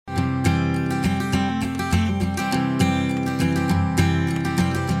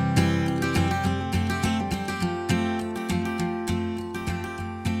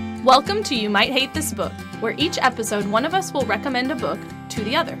Welcome to You Might Hate This Book, where each episode one of us will recommend a book to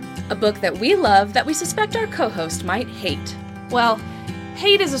the other. A book that we love that we suspect our co-host might hate. Well,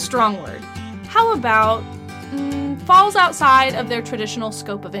 hate is a strong word. How about falls outside of their traditional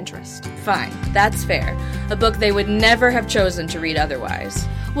scope of interest? Fine, that's fair. A book they would never have chosen to read otherwise.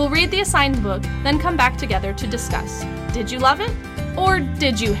 We'll read the assigned book, then come back together to discuss. Did you love it? Or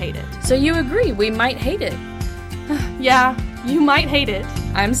did you hate it? So you agree we might hate it? Yeah, you might hate it.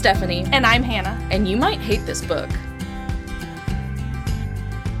 I'm Stephanie. And I'm Hannah. And you might hate this book.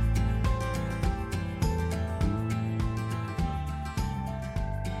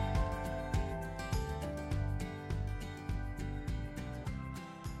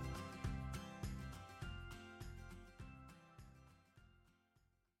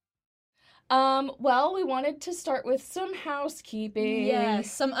 Well, we wanted to start with some housekeeping.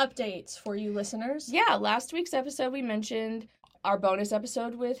 Yes, some updates for you listeners. Yeah, last week's episode we mentioned our bonus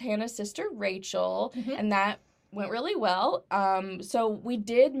episode with Hannah's sister, Rachel, and that went really well. So we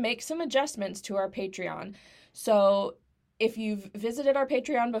did make some adjustments to our Patreon. So if you've visited our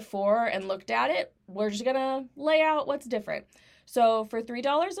Patreon before and looked at it, we're just going to lay out what's different. So for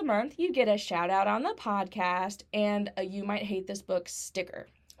 $3 a month, you get a shout out on the podcast and a You Might Hate This Book sticker.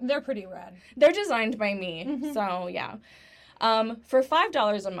 They're pretty rad. They're designed by me, so yeah. For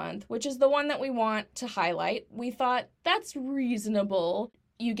 $5 a month, which is the one that we want to highlight, we thought that's reasonable.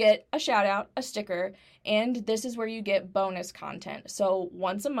 You get a shout out, a sticker, and this is where you get bonus content. So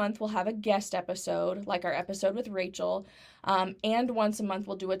once a month, we'll have a guest episode, like our episode with Rachel, and once a month,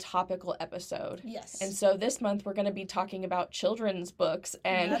 we'll do a topical episode. Yes. And so this month, we're going to be talking about children's books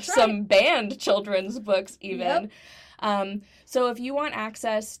and some banned children's books even. Yep. So if you want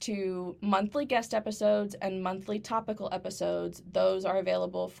access to monthly guest episodes and monthly topical episodes, those are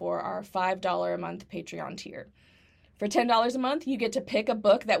available for our $5 a month Patreon tier. For $10 a month, you get to pick a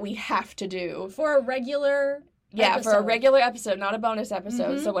book that we have to do. For a regular episode. For a regular episode, not a bonus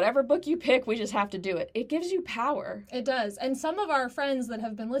episode. So whatever book you pick, we just have to do it. It gives you power. It does. And some of our friends that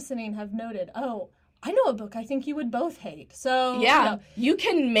have been listening have noted, I know a book I think you would both hate. So, yeah, you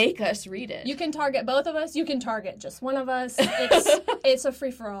can make us read it. You can target both of us. You can target just one of us. It's a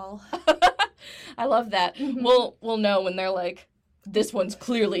free-for-all. I love that. We'll know when they're like, this one's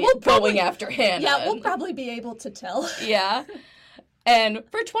clearly going after Hannah. Yeah, we'll probably be able to tell. Yeah. And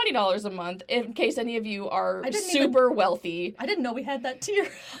for $20 a month, in case any of you are super wealthy. I didn't know we had that tier.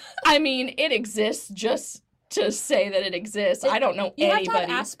 I mean, it exists just to say that it exists. I don't know anybody. You have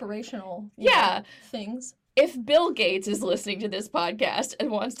to have aspirational things. If Bill Gates is listening to this podcast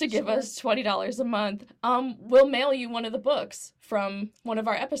and wants to give us $20 a month, we'll mail you one of the books from one of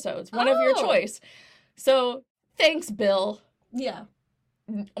our episodes, one of your choice. So thanks, Bill. Yeah.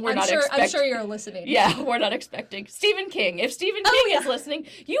 I'm sure you're listening. Yeah, we're not expecting. Stephen King. If Stephen King is listening,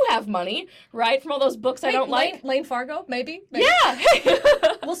 you have money, right? From all those books I don't like. Lane Fargo, maybe? Yeah.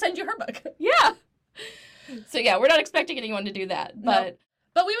 We'll send you her book. Yeah. So yeah, we're not expecting anyone to do that, but...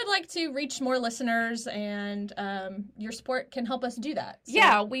 But we would like to reach more listeners, and your support can help us do that. So.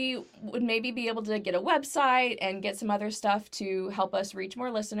 Yeah, we would maybe be able to get a website and get some other stuff to help us reach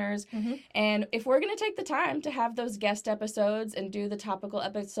more listeners. And if we're going to take the time to have those guest episodes and do the topical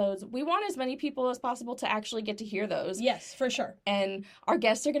episodes, we want as many people as possible to actually get to hear those. Yes, for sure. And our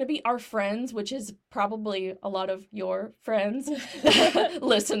guests are going to be our friends, which is probably a lot of your friends,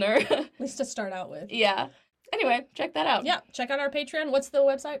 listener. At least to start out with. Yeah. Anyway, check that out. Yeah, check out our Patreon. What's the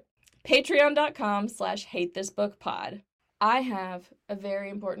website? Patreon.com/hatethисbookpod. I have a very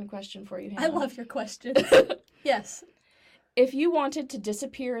important question for you, Hannah. I love your questions. Yes. If you wanted to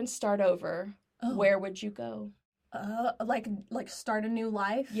disappear and start over, where would you go? Like start a new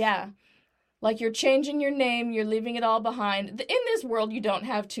life? Yeah. Like you're changing your name, you're leaving it all behind. In this world, you don't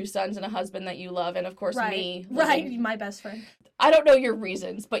have 2 sons and a husband that you love, and of course me. Right, my best friend. I don't know your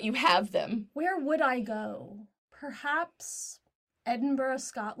reasons, but you have them. Where would I go? Perhaps Edinburgh,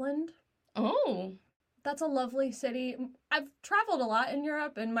 Scotland. Oh. That's a lovely city. I've traveled a lot in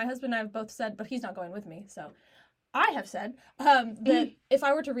Europe, and my husband and I have both said, but he's not going with me, so I have said that if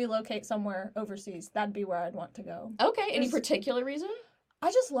I were to relocate somewhere overseas, that'd be where I'd want to go. Okay, any particular reason?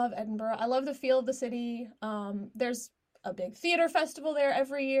 I just love Edinburgh. I love the feel of the city. There's a big theater festival there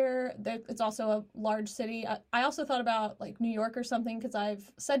every year. It's also a large city. I also thought about like New York or something because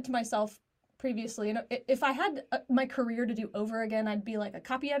I've said to myself previously, if I had my career to do over again, I'd be like a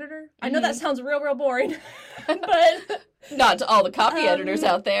copy editor. I know that sounds real boring, but not to all the copy editors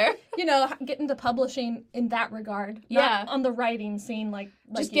out there. Get into publishing in that regard. Yeah, not on the writing scene, like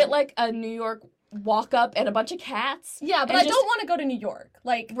just get like a New York walk up and a bunch of cats. Yeah, but I don't want to go to New York.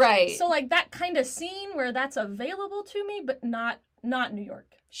 Right. So like that kind of scene where that's available to me, but not not New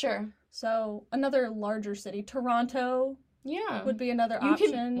York. Sure. So another larger city, Toronto Yeah. would be another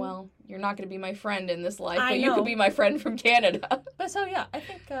option. Well, you're not going to be my friend in this life, I but know. you could be my friend from Canada. But so, yeah, I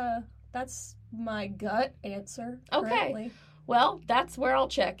think that's my gut answer Okay. currently. Well, that's where I'll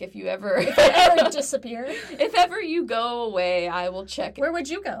check if you ever... If I ever disappear. If ever you go away, I will check. Where would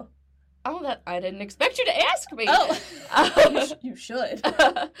you go? Oh, that I didn't expect you to ask me. Oh, you should.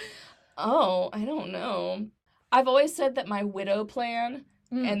 Oh, I don't know. I've always said that my widow plan,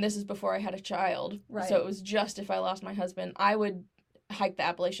 and this is before I had a child, Right. so it was just if I lost my husband, I would hike the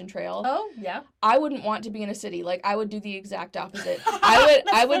Appalachian Trail. Oh, yeah. I wouldn't want to be in a city. Like, I would do the exact opposite.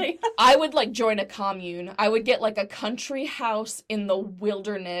 I would like join a commune. I would get like a country house in the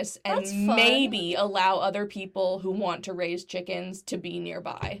wilderness and That's fun. maybe allow other people who want to raise chickens to be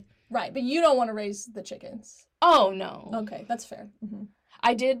nearby. Right, but you don't want to raise the chickens. Oh, no. Okay, that's fair. Mm-hmm.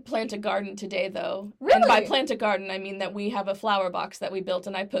 I did plant a garden today, though. Really? And by plant a garden, I mean that we have a flower box that we built,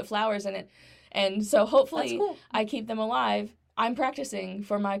 and I put flowers in it. And so hopefully That's cool. I keep them alive. I'm practicing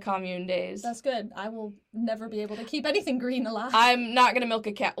for my commune days. That's good. I will never be able to keep anything green alive. I'm not going to milk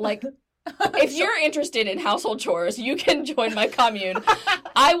a cow. Like, if you're interested in household chores, you can join my commune.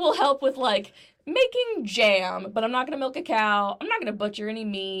 I will help with, like, making jam, but I'm not going to milk a cow. I'm not going to butcher any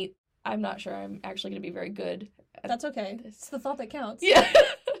meat. I'm not sure I'm actually going to be very good. That's okay. It's the thought that counts. Yeah.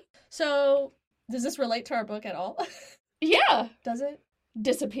 So, does this relate to our book at all? Yeah. Does it?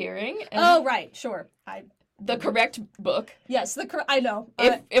 Disappearing. Oh, right. Sure. The correct book. Yes, I know.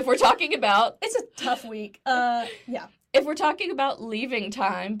 If we're talking about... It's a tough week. Yeah. If we're talking about Leaving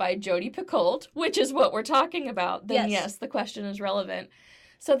Time by Jodi Picoult, which is what we're talking about, then yes, the question is relevant.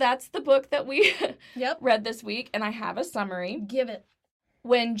 So that's the book that we read this week, and I have a summary. Give it.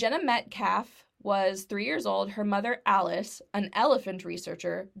 When Jenna Metcalf was 3 years old, her mother Alice, an elephant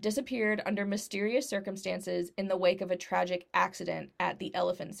researcher, disappeared under mysterious circumstances in the wake of a tragic accident at the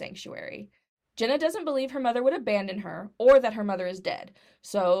elephant sanctuary. Jenna doesn't believe her mother would abandon her or that her mother is dead,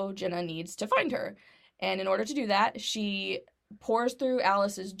 so Jenna needs to find her. And in order to do that, she pours through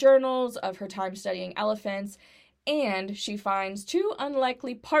Alice's journals of her time studying elephants, and she finds two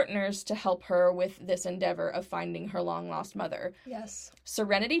unlikely partners to help her with this endeavor of finding her long-lost mother. Yes.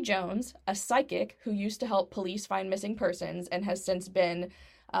 Serenity Jones, a psychic who used to help police find missing persons and has since been...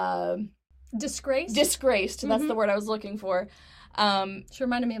 Disgraced? Disgraced, that's the word I was looking for. She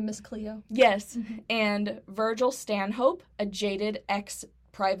reminded me of Miss Cleo. Yes. And Virgil Stanhope, a jaded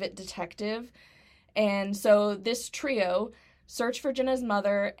ex-private detective. And so this trio search for Jenna's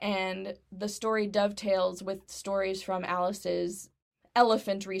mother, and the story dovetails with stories from Alice's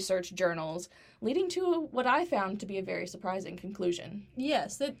elephant research journals, leading to what I found to be a very surprising conclusion.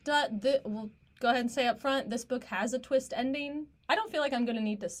 Yes, we'll go ahead and say up front, this book has a twist ending. I don't feel like I'm going to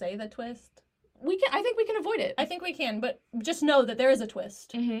need to say the twist. I think we can avoid it. I think we can, but just know that there is a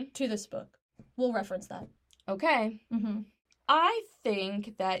twist Mm-hmm. to this book. We'll reference that. Okay. Mm-hmm. I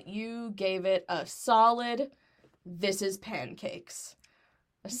think that you gave it a solid, this is pancakes.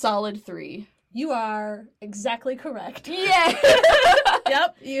 A solid 3. You are exactly correct. Yeah.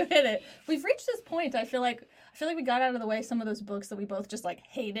 Yep, you hit it. We've reached this point, I feel like we got out of the way some of those books that we both just, like,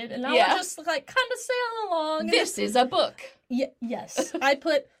 hated, and now we're just, like, kind of sailing along. This is a book. Yes. I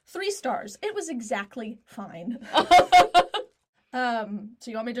put 3 stars. It was exactly fine.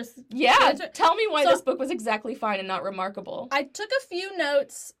 So you want me to just... Yeah, tell me why this book was exactly fine and not remarkable. I took a few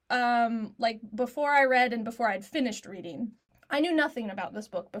notes, like, before I read and before I'd finished reading. I knew nothing about this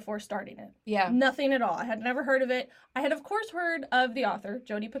book before starting it. Yeah. Nothing at all. I had never heard of it. I had, of course, heard of the author,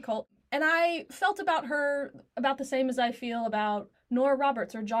 Jodi Picoult, and I felt about her about the same as I feel about Nora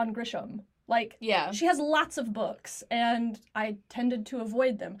Roberts or John Grisham. Like, she has lots of books, and I tended to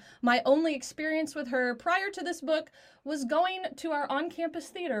avoid them. My only experience with her prior to this book was going to our on-campus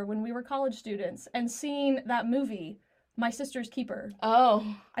theater when we were college students and seeing that movie, My Sister's Keeper.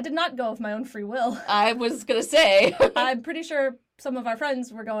 Oh. I did not go of my own free will. I was gonna say. I'm pretty sure some of our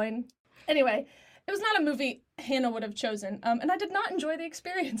friends were going. Anyway, it was not a movie Hannah would have chosen, and I did not enjoy the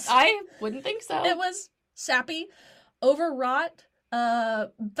experience. I wouldn't think so. It was sappy, overwrought,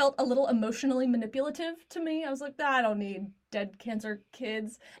 felt a little emotionally manipulative to me. I was like, I don't need dead cancer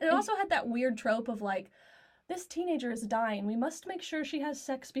kids. And it also had that weird trope of, like, this teenager is dying. We must make sure she has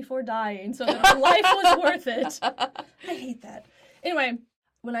sex before dying so that her life was worth it. I hate that. Anyway,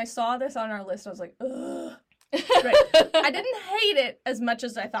 when I saw this on our list, I was like, ugh. Right. I didn't hate it as much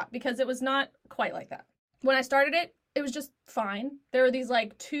as I thought because it was not quite like that. When I started it, it was just fine. There were these,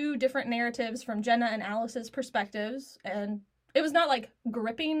 like, 2 different narratives from Jenna and Alice's perspectives, and it was not, like,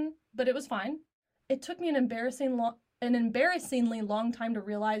 gripping, but it was fine. It took me an embarrassingly long time to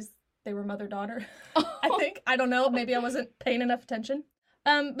realize they were mother-daughter. I think. I don't know. Maybe I wasn't paying enough attention.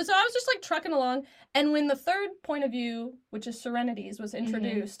 But so I was just like trucking along, and when the third point of view, which is Serenity's, was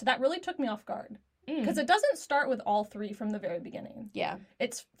introduced, that really took me off guard. Because it doesn't start with all three from the very beginning. Yeah.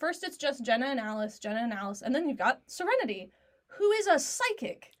 It's just Jenna and Alice, and then you've got Serenity, who is a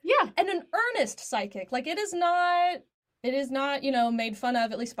psychic. Yeah. And an earnest psychic. Like, it is not, made fun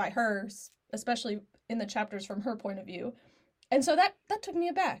of, at least by her, especially in the chapters from her point of view. And so that took me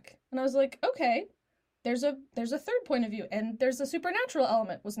aback. And I was like, okay, there's a third point of view, and there's a supernatural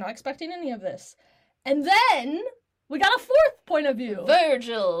element. Was not expecting any of this. And then we got a fourth point of view.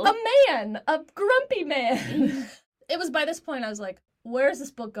 Virgil. A man. A grumpy man. It was by this point I was like, where's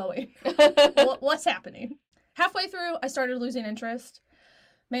this book going? What's happening? Halfway through, I started losing interest.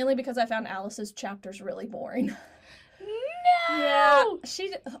 Mainly because I found Alice's chapters really boring. No! Yeah.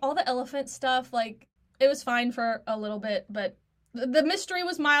 All the elephant stuff, like, it was fine for a little bit, but the mystery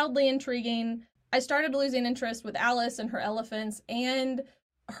was mildly intriguing. I started losing interest with Alice and her elephants, and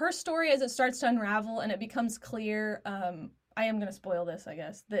her story as it starts to unravel and it becomes clear, I am going to spoil this, I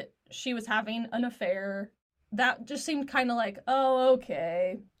guess, that she was having an affair. That just seemed kind of like, oh,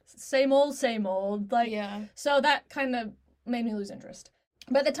 okay, same old. Like, yeah. So that kind of made me lose interest.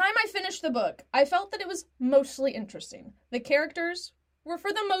 By the time I finished the book, I felt that it was mostly interesting. The characters were,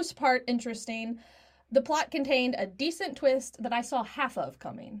 for the most part, interesting. The plot contained a decent twist that I saw half of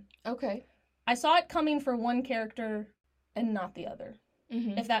coming. Okay. I saw it coming for one character and not the other.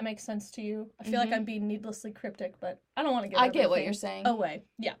 Mm-hmm. If that makes sense to you. I feel like I'm being needlessly cryptic, but I don't want to give I get what you're saying. away.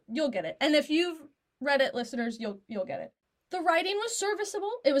 Yeah, you'll get it. And if you've read it, listeners, you'll get it. The writing was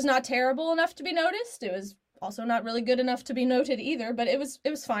serviceable. It was not terrible enough to be noticed. It was also not really good enough to be noted either, but it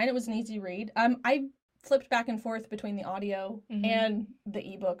was fine. It was an easy read. I flipped back and forth between the audio and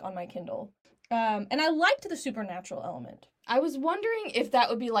the ebook on my Kindle. And I liked the supernatural element. I was wondering if that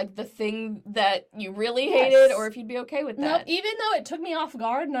would be, like, the thing that you really hated, or if you'd be okay with that. No, even though it took me off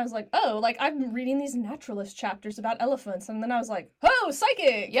guard, and I was like, oh, like, I'm reading these naturalist chapters about elephants, and then I was like, oh,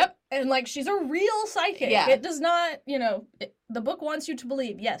 psychic! Yep. And, like, she's a real psychic. Yeah. It does not, the book wants you to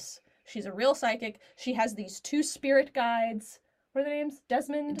believe, yes, she's a real psychic. She has these two spirit guides. What are their names?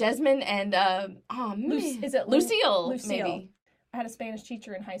 Desmond and, is it Lucille, maybe. I had a Spanish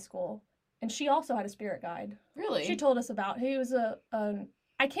teacher in high school. And she also had a spirit guide. Really? She told us about, he was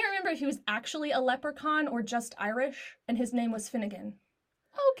I can't remember if he was actually a leprechaun or just Irish, and his name was Finnegan.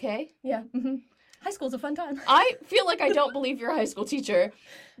 Okay. Yeah. Mm-hmm. High school's a fun time. I feel like I don't believe you're a high school teacher,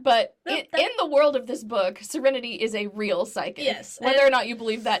 but in the world of this book, Serenity is a real psychic. Yes. Whether or not you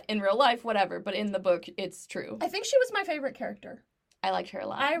believe that in real life, whatever, but in the book, it's true. I think she was my favorite character. I liked her a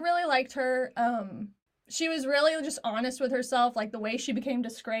lot. I really liked her. She was really just honest with herself, like the way she became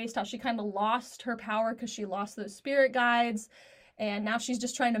disgraced, how she kind of lost her power because she lost those spirit guides, and now she's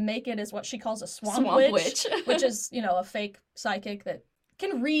just trying to make it as what she calls a swamp witch. Which is, a fake psychic that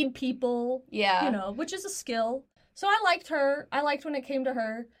can read people, which is a skill. So I liked her. I liked when it came to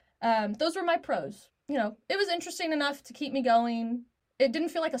her. Those were my pros. It was interesting enough to keep me going. It didn't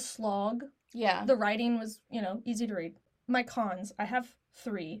feel like a slog. Yeah. The writing was, easy to read. My cons, I have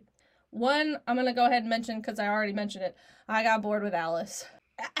 3. One, I'm going to go ahead and mention because I already mentioned it. I got bored with Alice.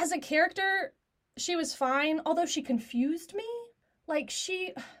 As a character, she was fine, although she confused me. Like,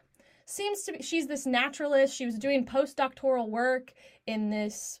 she seems to be, she's this naturalist. She was doing postdoctoral work in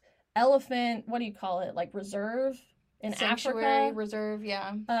this elephant, what do you call it? Like, reserve in Sanctuary, Africa. reserve,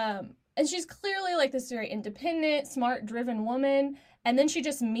 yeah. And she's clearly like this very independent, smart, driven woman. And then she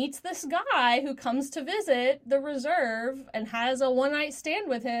just meets this guy who comes to visit the reserve and has a one-night stand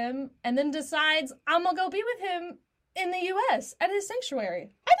with him and then decides, I'm gonna go be with him in the U.S. at his sanctuary.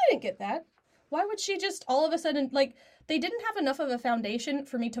 I didn't get that. Why would she just all of a sudden, like, they didn't have enough of a foundation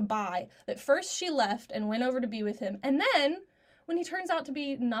for me to buy that first she left and went over to be with him. And then, when he turns out to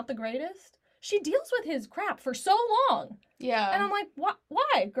be not the greatest, she deals with his crap for so long. Yeah. And I'm like,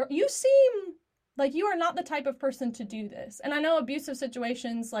 why? Girl, you seem like you are not the type of person to do this. And I know abusive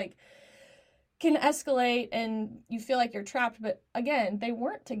situations, like, can escalate and you feel like you're trapped. But again, they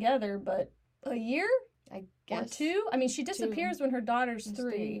weren't together, but a year? I guess. Or 2? I mean, she disappears when her daughter's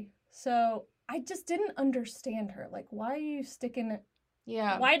 3. So I just didn't understand her. Like, why are you sticking it?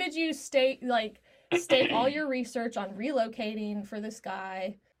 Yeah. Why did you stake all your research on relocating for this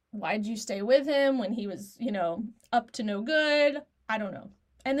guy? Why did you stay with him when he was, up to no good? I don't know.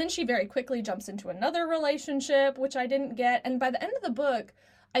 And then she very quickly jumps into another relationship, which I didn't get. And by the end of the book,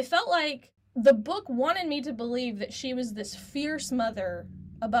 I felt like the book wanted me to believe that she was this fierce mother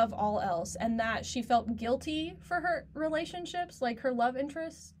above all else, and that she felt guilty for her relationships, like her love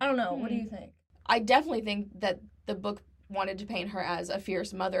interests. I don't know. What do you think? I definitely think that the book wanted to paint her as a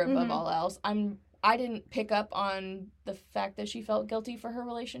fierce mother above all else. I didn't pick up on the fact that she felt guilty for her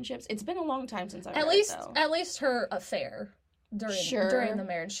relationships. It's been a long time since I read it, though. At least her affair during the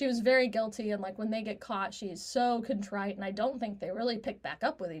marriage. She was very guilty, and, like, when they get caught, she's so contrite, and I don't think they really pick back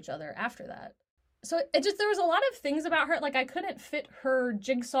up with each other after that. So there was a lot of things about her, like, I couldn't fit her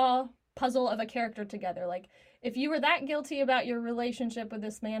jigsaw puzzle of a character together. Like, if you were that guilty about your relationship with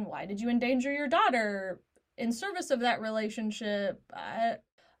this man, why did you endanger your daughter in service of that relationship?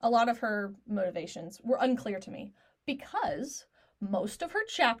 A lot of her motivations were unclear to me because most of her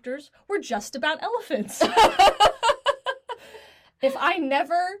chapters were just about elephants. If I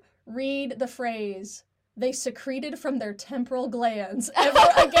never read the phrase, they secreted from their temporal glands ever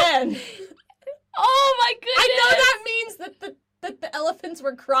again. Oh my goodness! I know that means that the elephants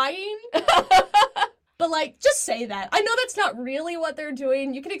were crying. But, like, just say that. I know that's not really what they're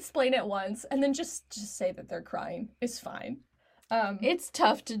doing. You can explain it once, and then just say that they're crying. It's fine. It's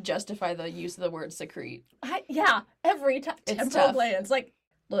tough to justify the use of the word secrete. Every time. Temporal glands. Like,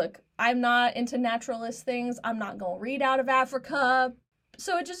 look, I'm not into naturalist things. I'm not going to read out of Africa.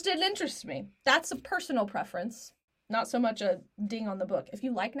 So it just didn't interest me. That's a personal preference. Not so much a ding on the book. If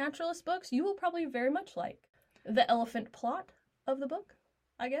you like naturalist books, you will probably very much like the elephant plot of the book,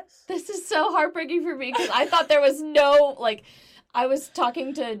 I guess. This is so heartbreaking for me because I thought there was no, like, I was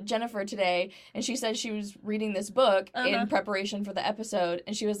talking to Jennifer today, and she said she was reading this book in preparation for the episode,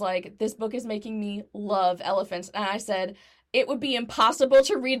 and she was like, this book is making me love elephants. And I said, it would be impossible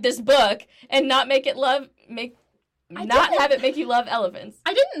to read this book and not have it make you love elephants.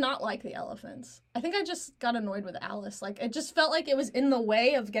 I did not like the elephants. I think I just got annoyed with Alice. Like, it just felt like it was in the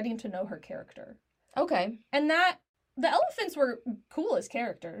way of getting to know her character. Okay. And that the elephants were cool as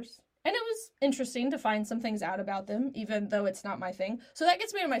characters. And it was interesting to find some things out about them, even though it's not my thing. So that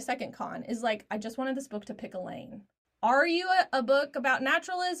gets me to my second con, is, like, I just wanted this book to pick a lane. Are you a book about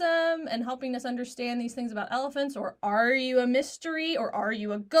naturalism and helping us understand these things about elephants? Or are you a mystery? Or are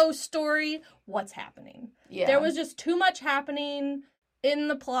you a ghost story? What's happening? Yeah. There was just too much happening in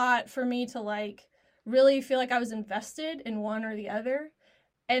the plot for me to, like, really feel like I was invested in one or the other.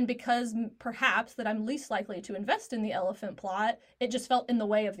 And because perhaps that I'm least likely to invest in the elephant plot, it just felt in the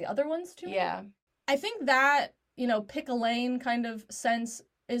way of the other ones to me. Yeah. I think that, pick a lane kind of sense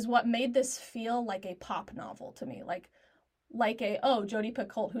is what made this feel like a pop novel to me. Like Jodi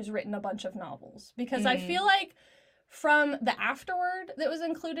Picoult, who's written a bunch of novels. Because I feel like from the afterword that was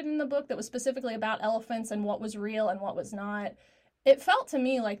included in the book that was specifically about elephants and what was real and what was not, it felt to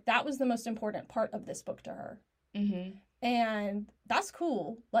me like that was the most important part of this book to her. Mm-hmm. And that's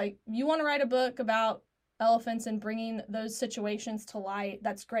cool. Like, you want to write a book about elephants and bringing those situations to light,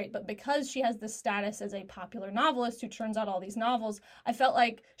 that's great. But because she has this status as a popular novelist who turns out all these novels, I felt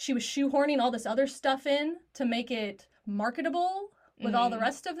like she was shoehorning all this other stuff in to make it marketable with all the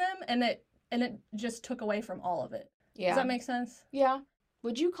rest of them, and it just took away from all of it. Yeah. Does that make sense? Yeah.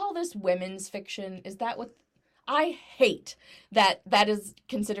 Would you call this women's fiction? Is that what... I hate that is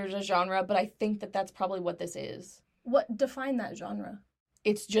considered a genre, but I think that that's probably what this is. What define that genre?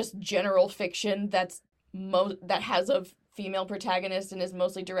 It's just general fiction that has a female protagonist and is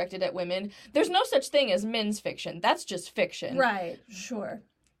mostly directed at women. There's no such thing as men's fiction. That's just fiction. Right, sure.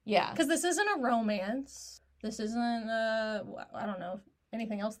 Yeah. Because this isn't a romance. This isn't, I don't know,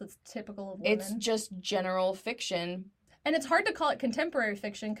 anything else that's typical of women. It's just general fiction. And it's hard to call it contemporary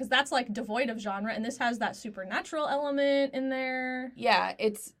fiction because that's, like, devoid of genre, and this has that supernatural element in there. Yeah,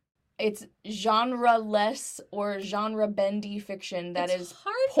 it's genre-less or genre-bendy fiction that is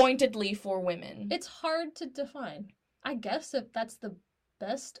pointedly for women. It's hard to define. I guess if that's the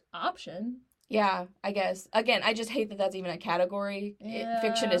best option. Yeah, I guess. Again, I just hate that that's even a category. Yeah.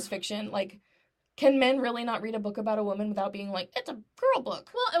 Fiction is fiction. Like, can men really not read a book about a woman without being like, it's a girl book?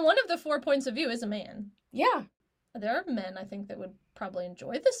 Well, and one of the 4 points of view is a man. Yeah. There are men, I think, that would probably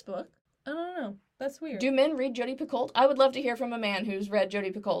enjoy this book. I don't know. That's weird. Do men read Jodi Picoult? I would love to hear from a man who's read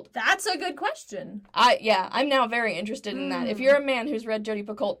Jodi Picoult. That's a good question. I'm now very interested in that. If you're a man who's read Jodi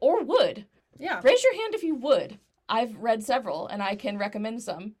Picoult, or would, raise your hand if you would. I've read several, and I can recommend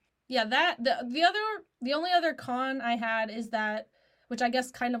some. Yeah, the only other con I had is that, which I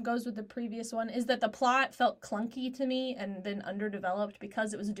guess kind of goes with the previous one, is that the plot felt clunky to me and then underdeveloped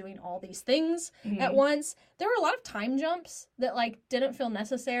because it was doing all these things at once. There were a lot of time jumps that, like, didn't feel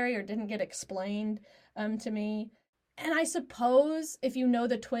necessary or didn't get explained to me. And I suppose if you know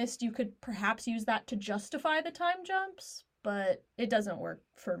the twist, you could perhaps use that to justify the time jumps, but it doesn't work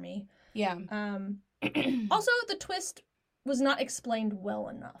for me. Yeah. Also, the twist was not explained well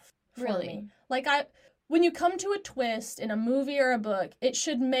enough for me. Like, when you come to a twist in a movie or a book, it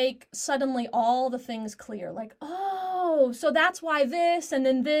should make suddenly all the things clear. Like, oh, so that's why this, and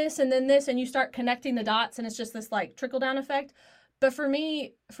then this, and then this, and you start connecting the dots, and it's just this, like, trickle-down effect. But for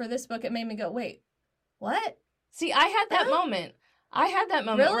me, for this book, it made me go, wait, what? See, I had that moment.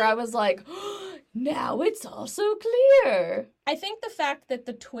 Really? Where I was like, oh, now it's all so clear. I think the fact that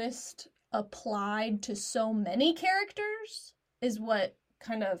the twist applied to so many characters is what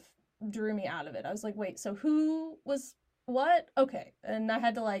kind of drew me out of it. I was like, wait, so who was what? Okay. And I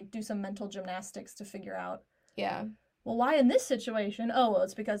had to, like, do some mental gymnastics to figure out, Yeah. well, why in this situation? Oh, well,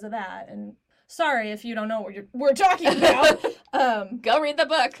 it's because of that. And sorry if you don't know what we're talking about. Go read the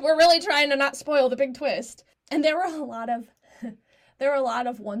book. We're really trying to not spoil the big twist. And there were a lot of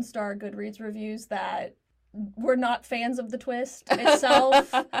 1-star Goodreads reviews that were not fans of the twist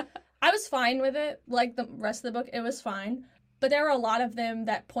itself. I was fine with it. Like the rest of the book, it was fine. But there were a lot of them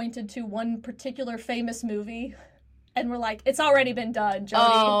that pointed to one particular famous movie and were like, it's already been done, Jodi.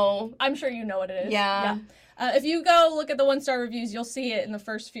 Oh. I'm sure you know what it is. Yeah. If you go look at the 1-star reviews, you'll see it in the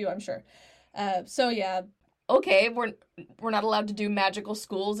first few, I'm sure. So yeah. Okay, we're not allowed to do magical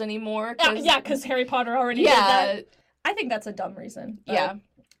schools anymore. Because Harry Potter already did that. I think that's a dumb reason. Yeah.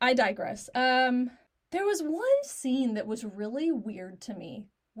 I digress. There was one scene that was really weird to me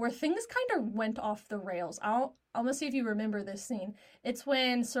where things kind of went off the rails. I'm gonna see if you remember this scene. It's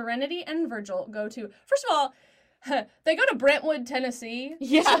when Serenity and Virgil go to, first of all, they go to Brentwood, Tennessee,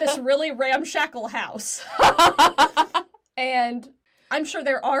 to this really ramshackle house. And I'm sure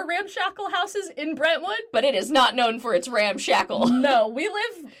there are ramshackle houses in Brentwood. But it is not known for its ramshackle. No, we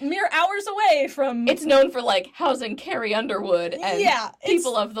live mere hours away from... It's known for, like, housing Carrie Underwood and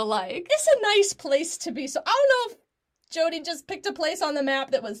people of the like. It's a nice place to be. So I don't know if Jodi just picked a place on the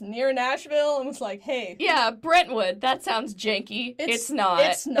map that was near Nashville and was like, hey. Yeah, Brentwood, that sounds janky. It's not.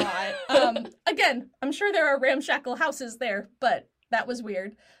 It's not. Again, I'm sure there are ramshackle houses there, but that was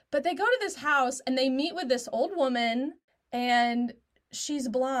weird. But they go to this house and they meet with this old woman and she's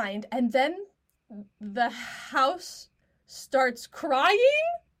blind. And then the house starts crying.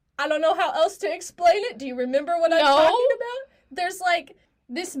 I don't know how else to explain it. Do you remember what I'm talking about? There's like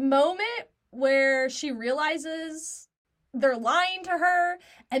this moment where she realizes they're lying to her,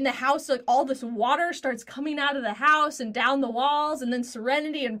 and the house, like, all this water starts coming out of the house and down the walls, and then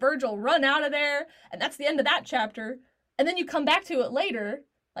Serenity and Virgil run out of there, and that's the end of that chapter. And then you come back to it later,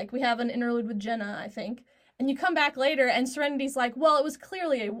 like we have an interlude with Jenna, I think, and you come back later, and Serenity's like, well, it was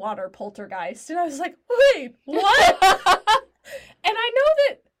clearly a water poltergeist. And I was like, wait, what? And I know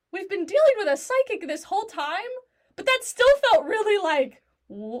that we've been dealing with a psychic this whole time, but that still felt really like,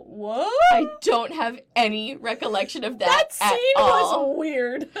 what? I don't have any recollection of that. That scene was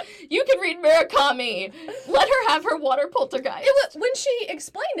weird. You can read Murakami. Let her have her water poltergeist. When she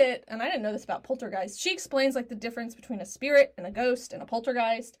explained it, and I didn't know this about poltergeist, she explains like the difference between a spirit and a ghost and a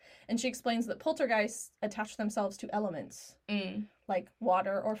poltergeist, and she explains that poltergeists attach themselves to elements. Like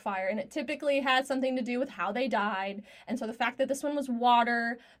water or fire, and it typically had something to do with how they died. And so the fact that this one was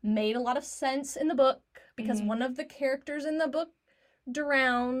water made a lot of sense in the book, because one of the characters in the book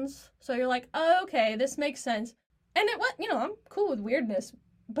drowns. So you're like, oh, okay, this makes sense. And it went, I'm cool with weirdness,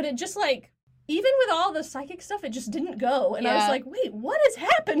 but it just, like, even with all the psychic stuff, it just didn't go. And I was like, wait, what is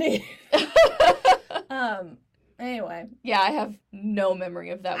happening? Anyway. Yeah, I have no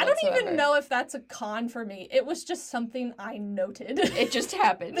memory of that whatsoever. I don't even know if that's a con for me. It was just something I noted. It just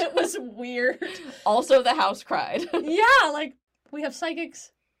happened. It was weird. Also, the house cried. Yeah, like, we have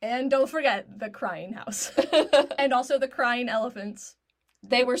psychics. And don't forget the crying house. And also the crying elephants.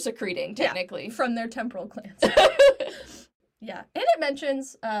 They were secreting, technically. Yeah, from their temporal glands. Yeah. And it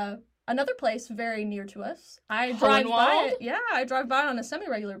mentions another place very near to us. I drive by it. Yeah, I drive by it on a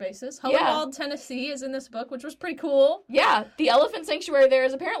semi-regular basis. Hohenwald, Tennessee is in this book, which was pretty cool. Yeah, the elephant sanctuary there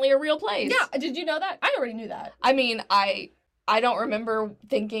is apparently a real place. Yeah, did you know that? I already knew that. I mean, I don't remember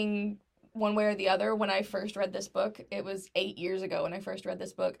thinking one way or the other when I first read this book. It was 8 years ago when I first read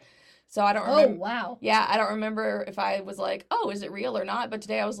this book. So I don't remember. Oh, wow. Yeah, I don't remember if I was like, oh, is it real or not? But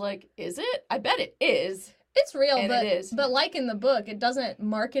today I was like, is it? I bet it is. It's real, and but it is. But like in the book, it doesn't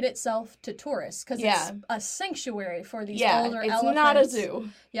market itself to tourists because it's a sanctuary for these older elephants. It's not a zoo.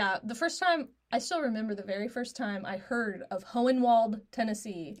 Yeah, the first time, I still remember the very first time I heard of Hohenwald,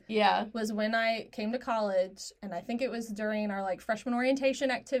 Tennessee. Yeah. Was when I came to college, and I think it was during our, like, freshman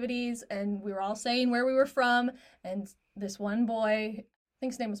orientation activities, and we were all saying where we were from, and this one boy, I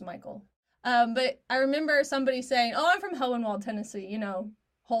think his name was Michael, but I remember somebody saying, oh, I'm from Hohenwald, Tennessee,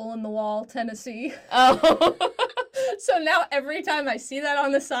 hole in the wall, Tennessee. Oh. So now every time I see that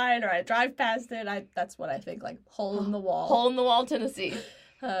on the side or I drive past it, that's what I think, like, hole in the wall. Hole in the wall, Tennessee.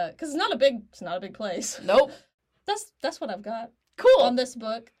 Because it's not a big place. Nope. That's what I've got Cool. on this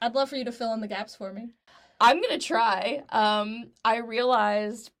book. I'd love for you to fill in the gaps for me. I'm gonna try. I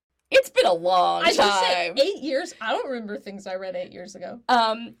realized it's been a long time. I say 8 years. I don't remember things I read 8 years ago.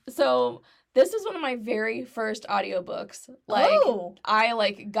 So this is one of my very first audiobooks.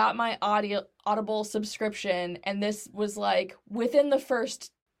 I got my Audible subscription, and this was within the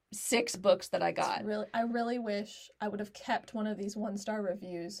first 6 books that I got. I really wish I would have kept one of these 1-star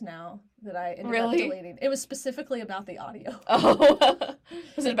reviews now that I ended up Really? deleting. It was specifically about the audio. Oh,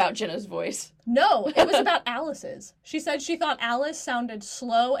 was it about Jenna's voice? No, it was about Alice's. She said she thought Alice sounded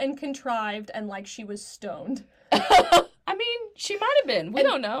slow and contrived and like she was stoned. I mean, she might have been. We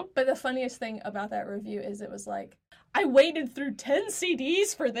don't know. But the funniest thing about that review is it was like, I waited through 10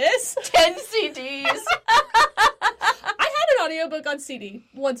 CDs for this. 10 CDs. I had an audiobook on CD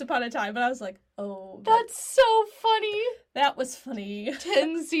once upon a time, but I was like, oh. That's so funny. That was funny.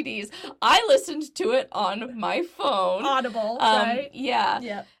 10 CDs. I listened to it on my phone. Audible, right? Yeah.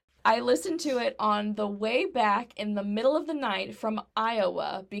 Yeah. I listened to it on the way back in the middle of the night from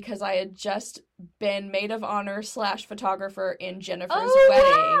Iowa because I had just been maid of honor / photographer in Jennifer's wedding.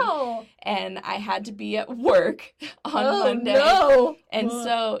 Wow. And I had to be at work on Monday. No. And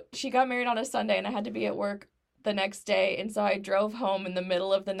so she got married on a Sunday and I had to be at work the next day. And so I drove home in the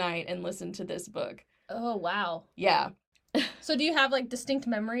middle of the night and listened to this book. Oh, wow. Yeah. So do you have distinct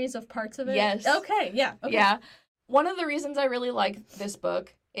memories of parts of it? Yes. Okay, yeah. Okay. Yeah. One of the reasons I really like this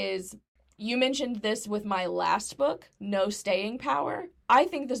book is you mentioned this with my last book, No Staying Power. I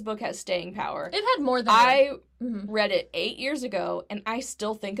think this book has staying power. It had more than I read it 8 years ago, and I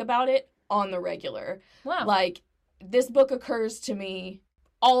still think about it on the regular. Wow. This book occurs to me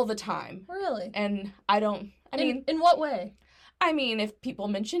all the time. Really? And I mean... In what way? I mean, if people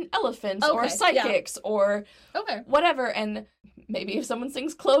mention elephants or psychics or whatever, and maybe if someone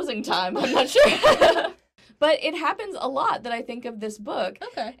sings Closing Time, I'm not sure. But it happens a lot that I think of this book.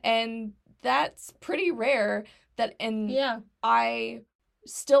 Okay. And that's pretty rare I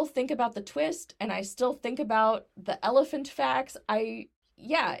still think about the twist and I still think about the elephant facts.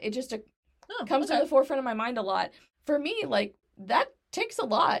 It just comes to the forefront of my mind a lot. For me, that takes a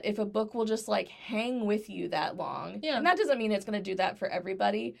lot if a book will just hang with you that long. Yeah. And that doesn't mean it's going to do that for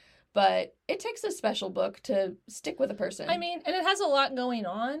everybody. But it takes a special book to stick with a person. I mean, and it has a lot going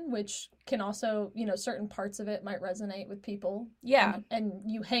on, which can also, certain parts of it might resonate with people. Yeah. And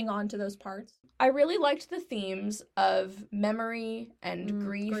you hang on to those parts. I really liked the themes of memory and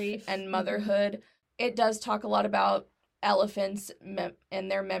grief and motherhood. It does talk a lot about elephants and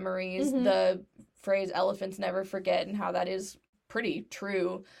their memories. Mm-hmm. The phrase elephants never forget and how that is pretty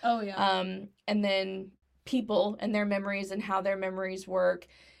true. Oh, yeah. And then people and their memories and how their memories work.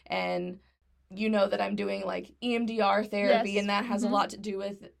 And that I'm doing EMDR therapy, and that has a lot to do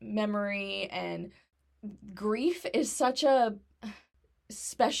with memory, and grief is such a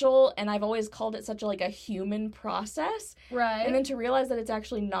special, and I've always called it such a human process. Right. And then to realize that it's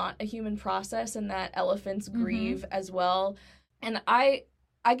actually not a human process and that elephants grieve as well. And I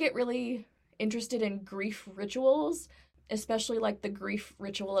get really interested in grief rituals, especially the grief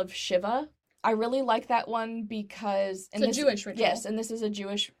ritual of Shiva. I really like that one because... It's a Jewish ritual. Yes, and this is a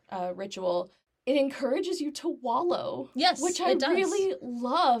Jewish ritual. It encourages you to wallow. Yes, which I really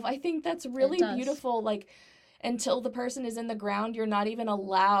love. I think that's really beautiful. Until the person is in the ground, you're not even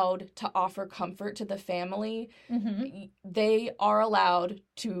allowed to offer comfort to the family. Mm-hmm. They are allowed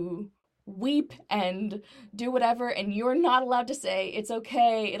to weep and do whatever, and you're not allowed to say, it's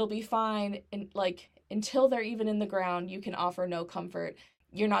okay, it'll be fine. And until they're even in the ground, you can offer no comfort.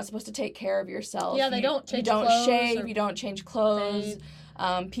 You're not supposed to take care of yourself. Yeah, you don't shave, you don't change clothes.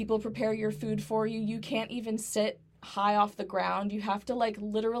 People prepare your food for you. You can't even sit high off the ground. You have to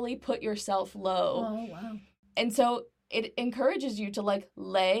literally put yourself low. Oh, wow. And so it encourages you to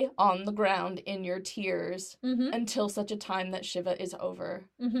lay on the ground in your tears until such a time that Shiva is over.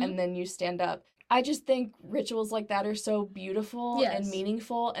 Mm-hmm. And then you stand up. I just think rituals like that are so beautiful and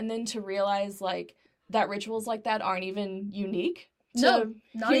meaningful. And then to realize that rituals like that aren't even unique to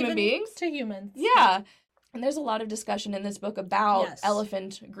not human even beings. To humans. Yeah. And there's a lot of discussion in this book about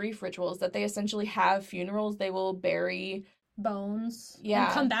elephant grief rituals, that they essentially have funerals. They will bury bones and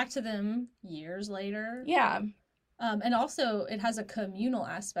come back to them years later. Yeah. And also it has a communal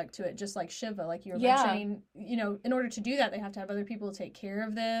aspect to it, just like Shiva, like you were mentioning. In order to do that, they have to have other people take care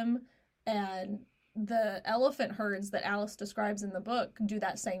of them. And the elephant herds that Alice describes in the book do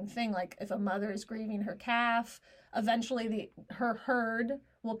that same thing. If a mother is grieving her calf, eventually her herd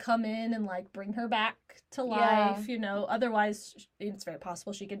will come in and bring her back to life. Otherwise it's very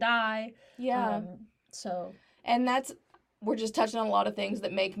possible she could die. Yeah. So. And that's we're just touching on a lot of things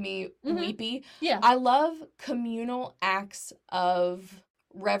that make me weepy. Yeah. I love communal acts of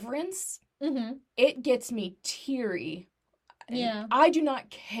reverence. It gets me teary. Yeah. I do not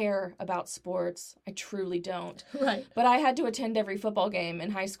care about sports. I truly don't. Right. But I had to attend every football game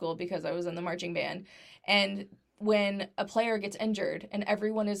in high school because I was in the marching band. And when a player gets injured and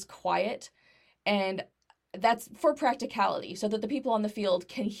everyone is quiet, and that's for practicality, so that the people on the field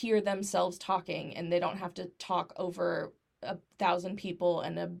can hear themselves talking and they don't have to talk over 1,000 people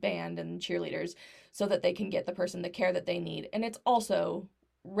and a band and cheerleaders, so that they can get the person the care that they need. And it's also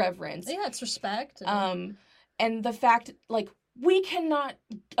reverence. Yeah, it's respect. And the fact, like, we cannot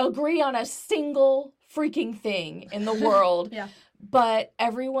agree on a single freaking thing in the world. Yeah. But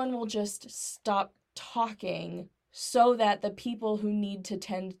everyone will just stop talking so that the people who need to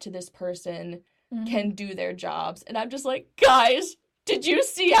tend to this person can do their jobs. And I'm just like, guys, did you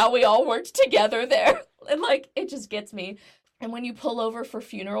see how we all worked together there? And, like, it just gets me. And when you pull over for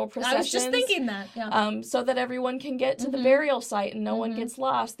funeral processions... I was just thinking that, yeah. So that everyone can get to the burial site and no one gets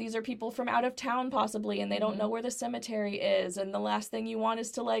lost. These are people from out of town, possibly, and they don't know where the cemetery is. And the last thing you want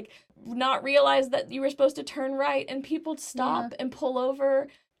is to, like, not realize that you were supposed to turn right and people stop and pull over.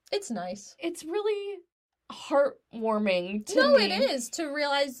 It's nice. It's really heartwarming to me. No, it is, to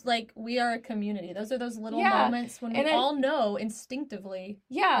realize, like, we are a community. Those are those little moments when we all know instinctively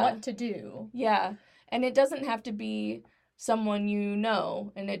what to do. Yeah. And it doesn't have to be someone you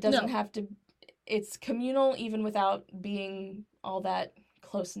know, and it doesn't have to, it's communal even without being all that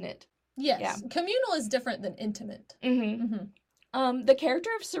close-knit. Yes. Yeah. Communal is different than intimate. The character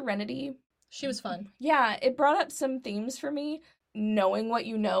of Serenity, she was fun. Yeah, it brought up some themes for me, knowing what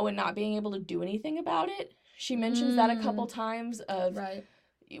you know and not being able to do anything about it. She mentions that a couple times of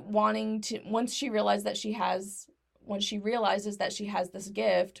wanting to, once she realizes that she has this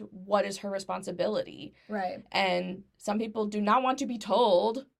gift, what is her responsibility? Right. And some people do not want to be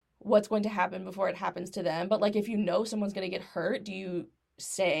told what's going to happen before it happens to them. But, like, if you know someone's going to get hurt, do you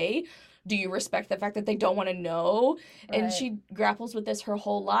say? Do you respect the fact that they don't want to know? Right. And she grapples with this her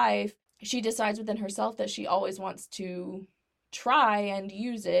whole life. She decides within herself that she always wants to try and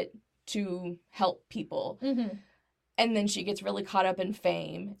use it to help people. And then she gets really caught up in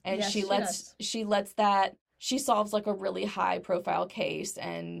fame. And she lets that... She solves, like, a really high-profile case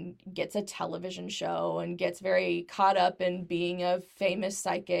and gets a television show and gets very caught up in being a famous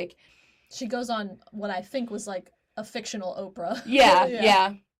psychic. She goes on what I think was, like, a fictional Oprah.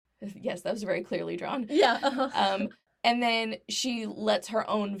 Yeah. Yes, that was very clearly drawn. Yeah. And then she lets her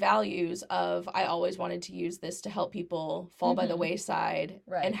own values of, I always wanted to use this to help people, fall by the wayside,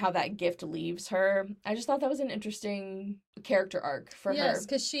 and how that gift leaves her. I just thought that was an interesting character arc for her. Yes,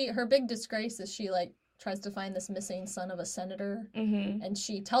 because her big disgrace is she, like, tries to find this missing son of a senator, and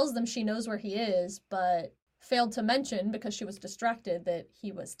she tells them she knows where he is, but failed to mention, because she was distracted, that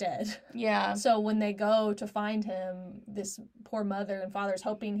he was dead. Yeah. So when they go to find him, this poor mother and father's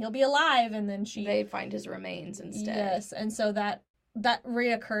hoping he'll be alive, and then they find his remains instead. Yes, and so that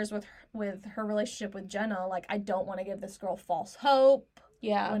reoccurs with her relationship with Jenna. Like, I don't want to give this girl false hope.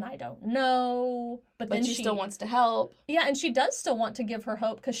 Yeah. When I don't know. But then she still wants to help. Yeah, and she does still want to give her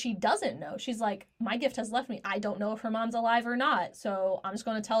hope because she doesn't know. She's like, my gift has left me. I don't know if her mom's alive or not. So I'm just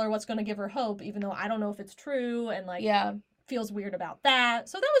going to tell her what's going to give her hope, even though I don't know if it's true. And, like, feels weird about that.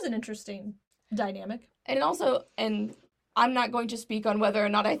 So that was an interesting dynamic. And also, and I'm not going to speak on whether or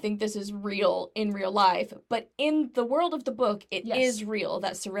not I think this is real in real life, but in the world of the book, it is real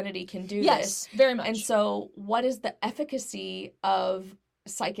that Serenity can do this. Yes, very much. And so what is the efficacy of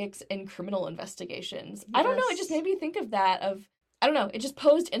psychics in criminal investigations? I don't know, it just made me think of that, I don't know, it just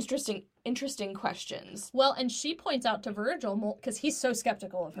posed interesting questions. Well, and she points out to Virgil, because he's so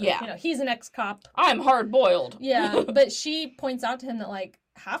skeptical of her. Yeah. You know, he's an ex-cop. I'm hard-boiled. Yeah, but she points out to him that, like,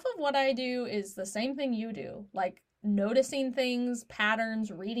 half of what I do is the same thing you do. Like, noticing things,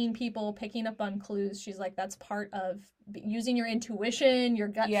 patterns, reading people, picking up on clues. She's like, that's part of using your intuition, your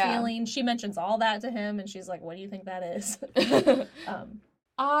gut feeling. She mentions all that to him, and she's like, what do you think that is?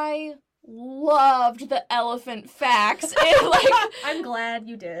 I loved the elephant facts. And, like, I'm glad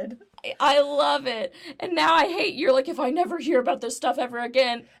you did. I love it. And now I hate you're like, if I never hear about this stuff ever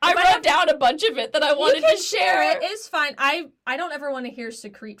again. I wrote down a bunch of it that I wanted to share. It is fine. I don't ever want to hear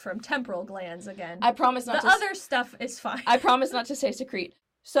secrete from temporal glands again. I promise not to. The other stuff is fine. I promise not to say secrete.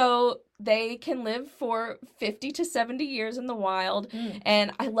 So they can live for 50 to 70 years in the wild.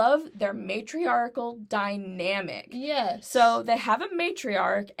 And I love their matriarchal dynamic. Yes. So they have a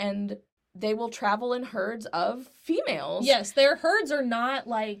matriarch, and they will travel in herds of females. Yes, their herds are not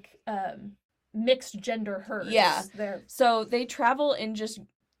like mixed gender herds. Yeah. They're... So they travel in just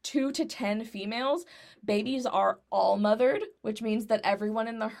 2 to 10 females. Babies are all mothered, which means that everyone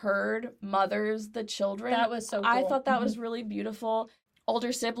in the herd mothers the children. That was so cool. I thought that was really beautiful.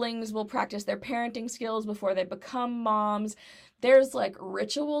 Older siblings will practice their parenting skills before they become moms. There's like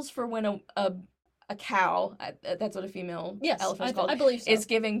rituals for when a cow, that's what a female elephant is called, I believe so. is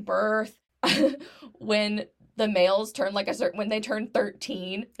giving birth. When the males turn when they turn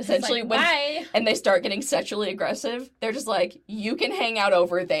 13, essentially, bye. And they start getting sexually aggressive, they're just like, you can hang out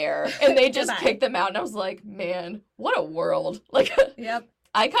over there. And they just kick them out. And I was like, man, what a world. Like, yep.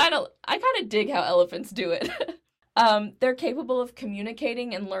 I kind of dig how elephants do it. They're capable of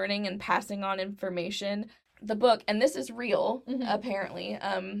communicating and learning and passing on information. The book, and this is real, apparently,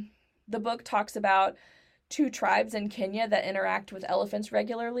 the book talks about 2 tribes in Kenya that interact with elephants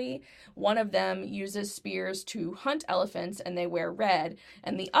regularly. One of them uses spears to hunt elephants, and they wear red,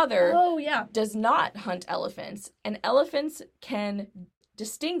 and the other does not hunt elephants. And elephants can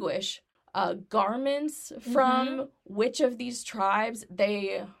distinguish garments from which of these tribes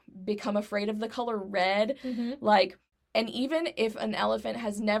they become afraid of the color red. Like, and even if an elephant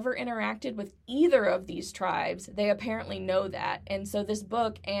has never interacted with either of these tribes, they apparently know that. And so this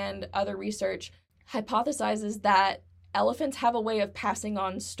book and other research hypothesizes that elephants have a way of passing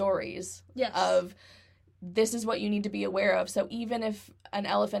on stories of this is what you need to be aware of. So even if an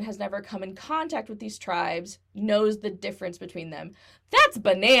elephant has never come in contact with these tribes, knows the difference between them. That's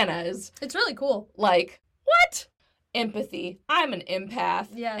bananas. It's really cool. Like, what? Empathy. I'm an empath.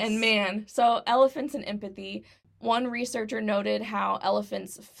 Yes. And man, so elephants and empathy. One researcher noted how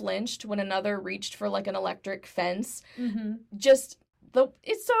elephants flinched when another reached for like an electric fence.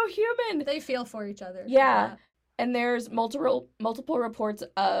 It's so human. They feel for each other. Yeah. And there's multiple reports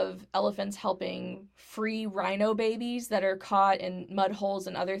of elephants helping free rhino babies that are caught in mud holes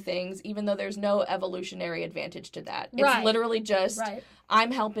and other things, even though there's no evolutionary advantage to that. It's literally just,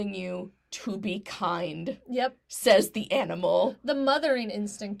 I'm helping you to be kind. Yep. Says the animal. The mothering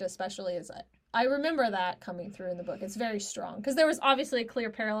instinct especially is, I remember that coming through in the book. It's very strong. Because there was obviously a clear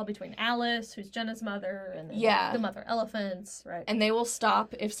parallel between Alice, who's Jenna's mother, and the mother elephants, right? And they will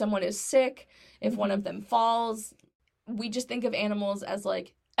stop if someone is sick, if one of them falls. We just think of animals as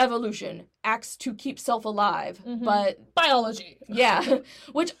like evolution, acts to keep self alive, but biology. Yeah,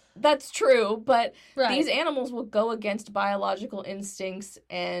 which that's true, but these animals will go against biological instincts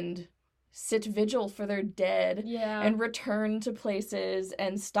and sit vigil for their dead and return to places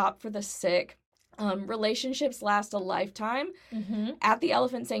and stop for the sick. Relationships last a lifetime. At the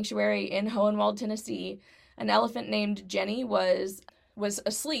elephant sanctuary in Hohenwald, Tennessee, an elephant named Jenny was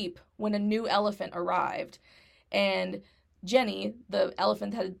asleep when a new elephant arrived. And Jenny, the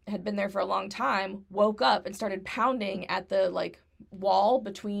elephant had been there for a long time, woke up and started pounding at the like wall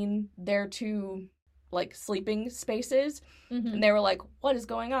between their 2 like sleeping spaces. And they were like, what is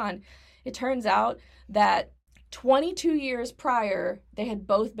going on? It turns out that 22 years prior, they had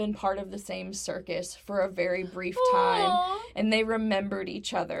both been part of the same circus for a very brief time, and they remembered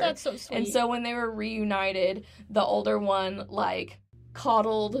each other. That's so sweet. And so when they were reunited, the older one, like,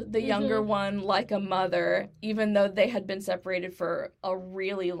 coddled the younger one like a mother, even though they had been separated for a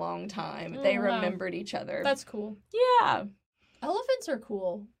really long time. They remembered each other. That's cool. Yeah. Elephants are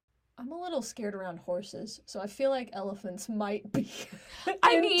cool. I'm a little scared around horses, so I feel like elephants might be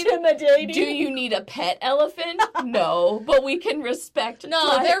intimidating. Do you need a pet elephant? No, but we can respect.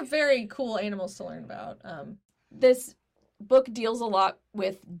 No, they're very cool animals to learn about. This book deals a lot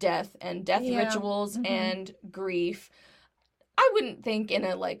with death and death rituals and grief. I wouldn't think in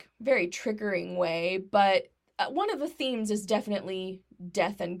a like very triggering way, but one of the themes is definitely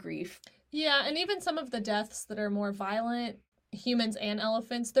death and grief. Yeah, and even some of the deaths that are more violent, humans and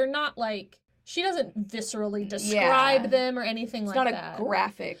elephants, they're not like, she doesn't viscerally describe them or anything like that. It's not a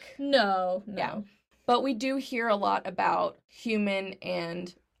graphic. No. Yeah. But we do hear a lot about human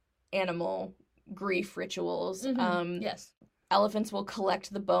and animal grief rituals. Yes. Elephants will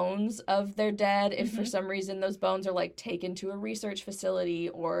collect the bones of their dead if for some reason those bones are like taken to a research facility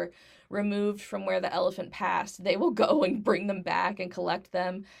or removed from where the elephant passed. They will go and bring them back and collect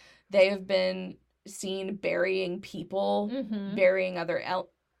them. They have been seen burying people, burying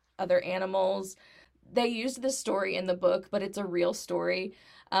other animals. They used this story in the book, but it's a real story,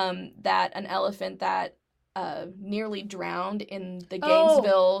 that an elephant that nearly drowned in the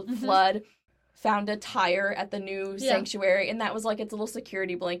Gainesville flood found a tire at the new sanctuary, and that was like its little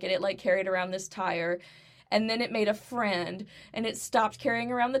security blanket. It like carried around this tire, and then it made a friend, and it stopped carrying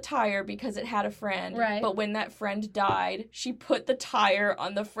around the tire because it had a friend. Right. But when that friend died, she put the tire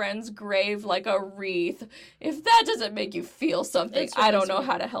on the friend's grave like a wreath. If that doesn't make you feel something, It's really I don't know sweet.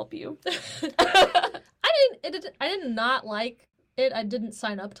 how to help you. I did not like it. I didn't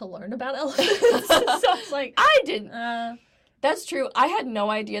sign up to learn about elephants. So I was like... I didn't. That's true. I had no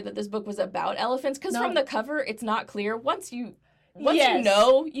idea that this book was about elephants, because from the cover, it's not clear. Once you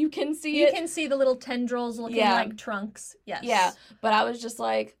know, you can see it. You can see the little tendrils looking like trunks. Yes. Yeah, but I was just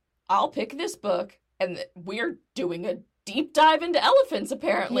like, I'll pick this book, and we're doing a deep dive into elephants,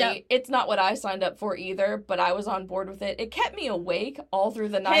 apparently. Yep. It's not what I signed up for either, but I was on board with it. It kept me awake all through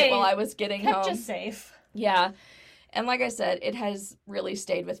the night while I was getting home. Kept you safe. Yeah. And like I said, it has really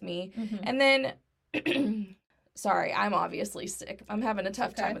stayed with me. Mm-hmm. And then, sorry, I'm obviously sick. I'm having a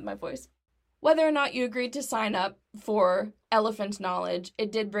tough time with my voice. Whether or not you agreed to sign up for elephant knowledge,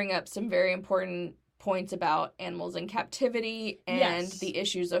 it did bring up some very important points about animals in captivity and the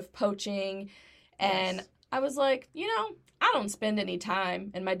issues of poaching. And I was like, I don't spend any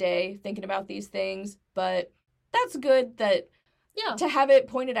time in my day thinking about these things, but that's good that to have it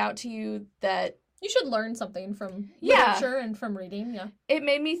pointed out to you that you should learn something from literature and from reading. Yeah. It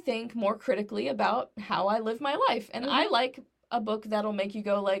made me think more critically about how I live my life. And I like a book that'll make you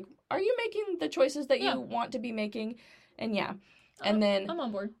go like, are you making the choices that you want to be making? And and then I'm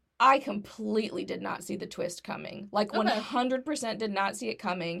on board. I completely did not see the twist coming. Like 100% did not see it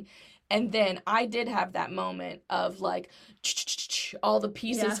coming. And then I did have that moment of like, all the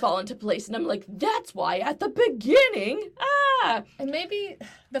pieces fall into place. And I'm like, that's why at the beginning, And maybe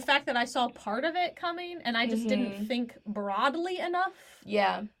the fact that I saw part of it coming and I just didn't think broadly enough.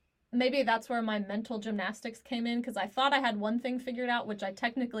 Yeah. Maybe that's where my mental gymnastics came in, because I thought I had one thing figured out, which I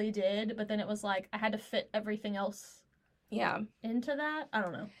technically did, but then it was like I had to fit everything else into that. I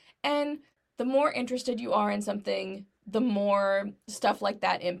don't know. And the more interested you are in something, the more stuff like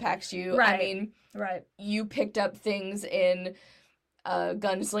that impacts you. Right. I mean, you picked up things in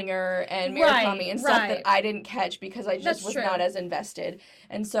Gunslinger and Murakami and stuff that I didn't catch because I just was not as invested.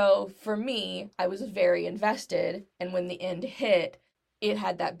 And so for me, I was very invested, and when the end hit, it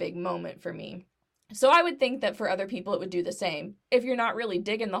had that big moment for me. So I would think that for other people it would do the same. If you're not really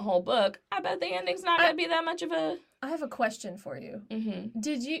digging the whole book, I bet the ending's not going to be that much of a... I have a question for you.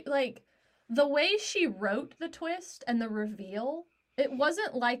 Did you, the way she wrote the twist and the reveal, it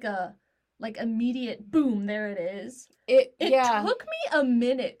wasn't like a immediate boom, there it is. It took me a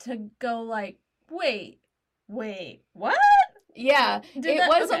minute to go like, wait, what? Yeah, it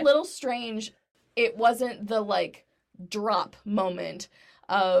was a little strange. It wasn't the drop moment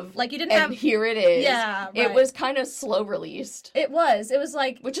of you didn't have, here it is. Yeah, right. It was kind of slow released. It was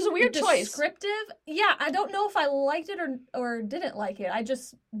like, which is a weird choice. Descriptive. Yeah, I don't know if I liked it or didn't like it. I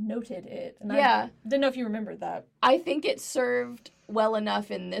just noted it. And I didn't know if you remembered that. I think it served well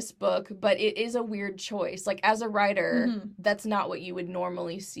enough in this book, but it is a weird choice. As a writer, that's not what you would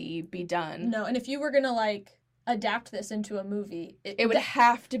normally see be done. No, and if you were gonna adapt this into a movie, it would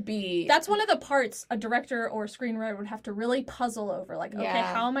have to be... That's one of the parts a director or screenwriter would have to really puzzle over. Okay,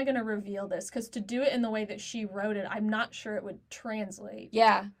 how am I going to reveal this? Because to do it in the way that she wrote it, I'm not sure it would translate.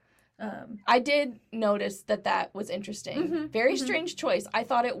 Yeah. I did notice that was interesting. Very strange choice. I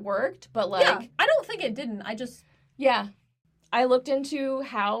thought it worked, but I don't think it didn't. I just... Yeah. I looked into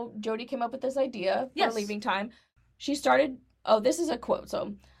how Jodi came up with this idea for Leaving Time. She started... Oh, this is a quote,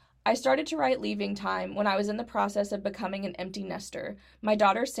 so... I started to write Leaving Time when I was in the process of becoming an empty nester. My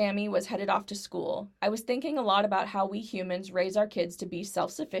daughter Sammy was headed off to school. I was thinking a lot about how we humans raise our kids to be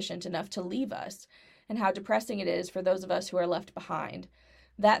self-sufficient enough to leave us, and how depressing it is for those of us who are left behind.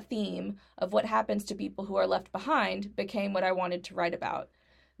 That theme of what happens to people who are left behind became what I wanted to write about.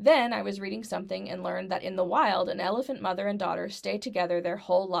 Then I was reading something and learned that in the wild, an elephant mother and daughter stay together their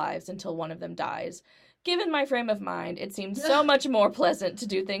whole lives until one of them dies. Given my frame of mind, it seemed so much more pleasant to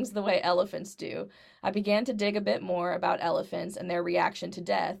do things the way elephants do. I began to dig a bit more about elephants and their reaction to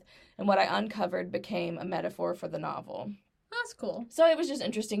death, and what I uncovered became a metaphor for the novel. That's cool. So it was just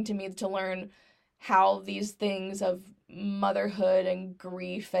interesting to me to learn how these things of motherhood and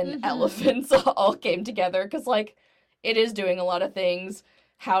grief and elephants all came together, because, it is doing a lot of things.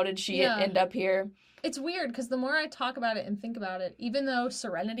 How did she end up here? It's weird, because the more I talk about it and think about it, even though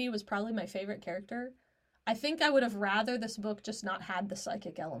Serenity was probably my favorite character, I think I would have rather this book just not had the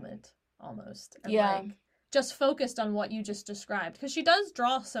psychic element, almost. And just focused on what you just described. Because she does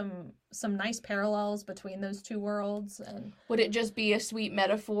draw some nice parallels between those two worlds. And would it just be a sweet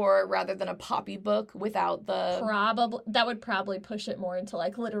metaphor rather than a poppy book without the... Probably. That would probably push it more into,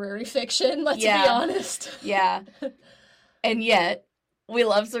 literary fiction, let's be honest. Yeah. And yet... we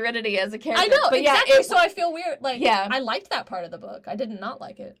love Serenity as a character. I know, but exactly. So I feel weird. I liked that part of the book. I did not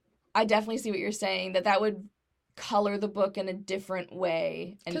like it. I definitely see what you're saying, that would color the book in a different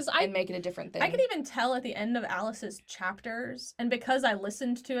way and make it a different thing. I could even tell at the end of Alice's chapters, and because I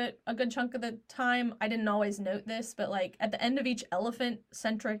listened to it a good chunk of the time, I didn't always note this, but like at the end of each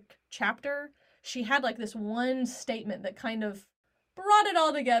elephant-centric chapter, she had like this one statement that kind of brought it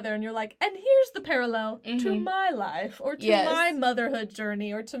all together, and you're like, and here's the parallel to my life, or to my motherhood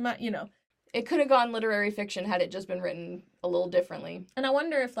journey, or to my, It could have gone literary fiction had it just been written a little differently. And I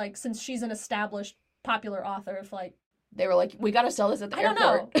wonder if, like, since she's an established popular author, if, like... They were like, we gotta sell this at the airport. I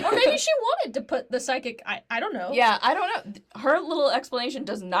don't know. Or maybe she wanted to put the psychic... I don't know. Yeah, I don't know. Her little explanation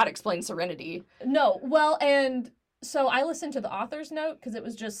does not explain Serenity. No. Well, and so I listened to the author's note, because it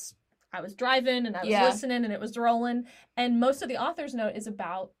was just... I was driving, and I was listening, and it was rolling, and most of the author's note is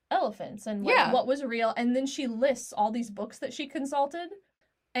about elephants, and like, what was real, and then she lists all these books that she consulted,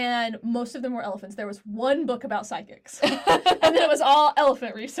 and most of them were elephants. There was one book about psychics. And then it was all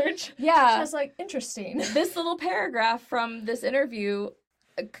elephant research. Yeah. So I was like, interesting. This little paragraph from this interview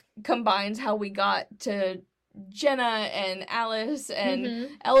combines how we got to Jenna and Alice and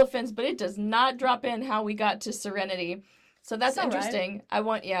elephants, but it does not drop in how we got to Serenity. So that's interesting.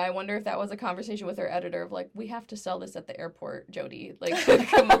 Right. I wonder if that was a conversation with her editor of like, we have to sell this at the airport, Jodi. Like,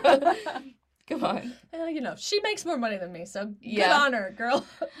 come on. Come on. Well, she makes more money than me, so good on her, girl.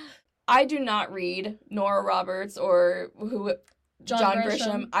 I do not read Nora Roberts or John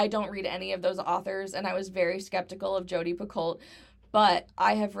Grisham. I don't read any of those authors, and I was very skeptical of Jodi Picoult. But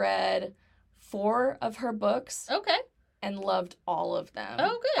I have read 4 of her books. Okay. And loved all of them.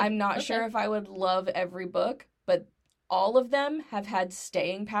 Oh, good. I'm not sure if I would love every book, but all of them have had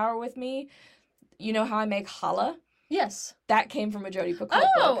staying power with me. You know how I make challah? Yes. That came from a Jodi Picoult book.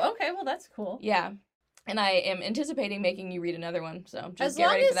 Oh, okay. Well, that's cool. Yeah. And I am anticipating making you read another one, so just get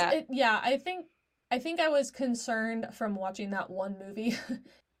ready for that. I think I was concerned from watching that one movie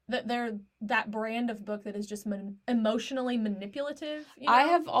that they're that brand of book that is just emotionally manipulative. I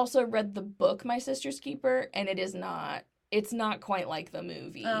have also read the book My Sister's Keeper, and it's not quite like the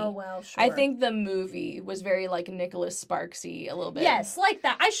movie. Oh, well, sure. I think the movie was very, like, Nicholas Sparksy a little bit. Yes, like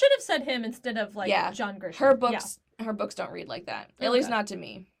that. I should have said him instead of, like, John Grisham. Her books don't read like that. At least not to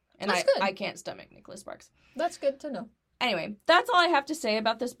me. And I can't stomach Nicholas Sparks. That's good to know. Anyway, that's all I have to say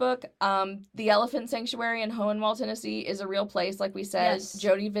about this book. The Elephant Sanctuary in Hohenwald, Tennessee is a real place, like we said. Yes.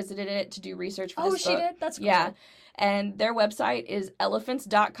 Jodi visited it to do research for this book. Oh, she did? That's cool. Yeah. And their website is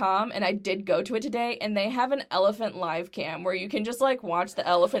elephants.com, and I did go to it today, and they have an elephant live cam where you can just, like, watch the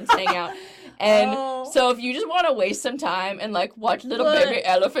elephants hang out. And so if you just want to waste some time and, like, watch little baby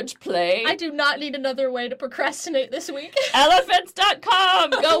elephants play. I do not need another way to procrastinate this week.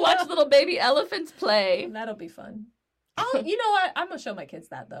 Elephants.com! Go watch little baby elephants play. That'll be fun. You know what? I'm going to show my kids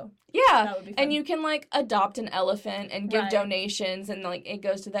that, though. Yeah. That would be fun. And you can, like, adopt an elephant and give donations, and, like, it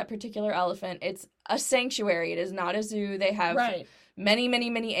goes to that particular elephant. It's a sanctuary. It is not a zoo. They have many,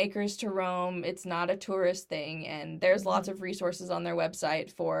 many, many acres to roam. It's not a tourist thing, and there's lots of resources on their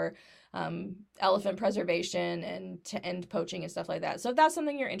website for elephant preservation and to end poaching and stuff like that. So if that's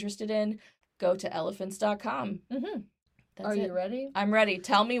something you're interested in, go to elephants.com. Mm-hmm. Are you ready? I'm ready.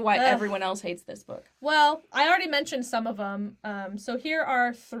 Tell me why everyone else hates this book. Well, I already mentioned some of them. So here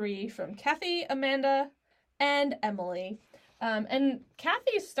are 3 from Kathy, Amanda, and Emily. And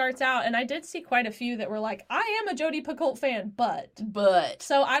Kathy starts out, and I did see quite a few that were like, I am a Jodi Picoult fan, but.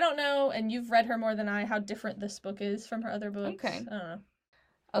 So I don't know, and you've read her more than I, how different this book is from her other books. Okay. I don't know.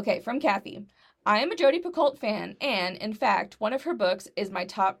 Okay, from Kathy. I am a Jodi Picoult fan, and, in fact, one of her books is my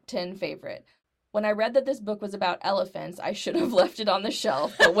top 10 favorite. When I read that this book was about elephants, I should have left it on the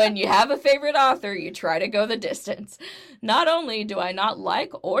shelf, but when you have a favorite author, you try to go the distance. Not only do I not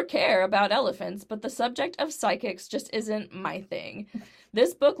like or care about elephants, but the subject of psychics just isn't my thing.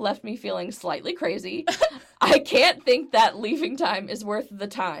 This book left me feeling slightly crazy. I can't think that leaving time is worth the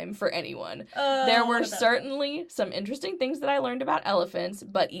time for anyone. There were certainly some interesting things that I learned about elephants,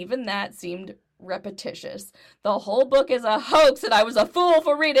 but even that seemed repetitious. The whole book is a hoax, and I was a fool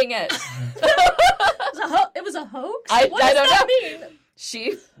for reading it. It was a hoax? I what does don't that know. mean?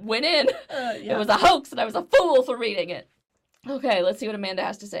 She went in. It was a hoax, and I was a fool for reading it. Okay, let's see what Amanda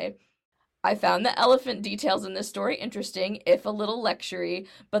has to say. I found the elephant details in this story interesting, if a little lectury,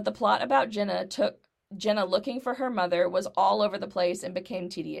 but the plot about Jenna looking for her mother was all over the place and became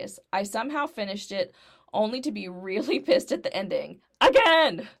tedious. I somehow finished it, only to be really pissed at the ending.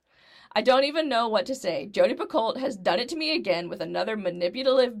 Again! I don't even know what to say. Jodi Picoult has done it to me again with another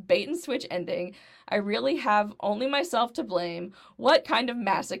manipulative bait-and-switch ending. I really have only myself to blame. What kind of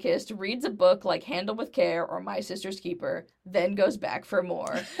masochist reads a book like Handle with Care or My Sister's Keeper, then goes back for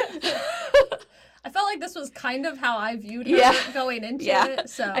more? I felt like this was kind of how I viewed her going into it.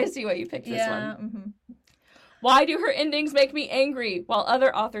 So I see why you picked this one. Mm-hmm. Why do her endings make me angry, while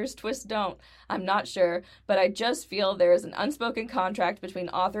other authors' twists don't? I'm not sure, but I just feel there is an unspoken contract between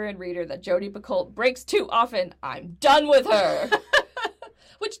author and reader that Jodi Picoult breaks too often. I'm done with her.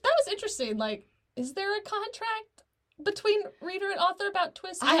 Which, that was interesting. Like, is there a contract between reader and author about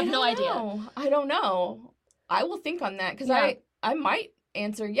twists? I have no idea. I don't know. I will think on that, because I might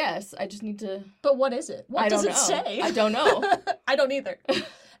answer yes. I just need to... But what is it? What does it say? I don't know. I don't either.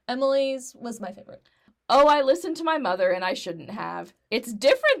 Emily's was my favorite. Oh, I listened to my mother and I shouldn't have. It's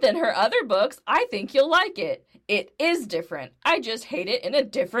different than her other books. I think you'll like it. It is different. I just hate it in a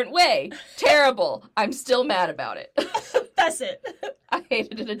different way. Terrible. I'm still mad about it. That's it. I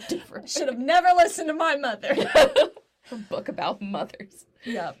hated it a different way. Should have never listened to my mother. A book about mothers.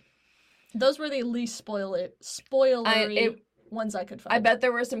 Yeah. Those were the least spoilery ones I could find. I bet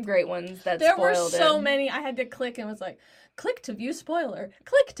there were some great ones that there spoiled were so many. I had to click and was like, click to view spoiler.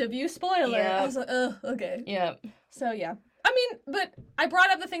 Click to view spoiler. Yeah. I was like, oh, okay. Yeah. So, yeah. I mean, but I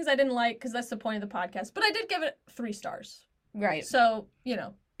brought up the things I didn't like because that's the point of the podcast. But I did give it 3 stars. Right. So, you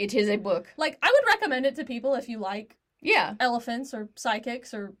know. It is a book. Like, I would recommend it to people if you like elephants or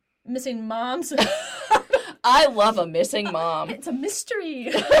psychics or missing moms. I love a missing mom. It's a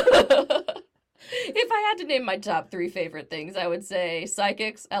mystery. If I had to name my top 3 favorite things, I would say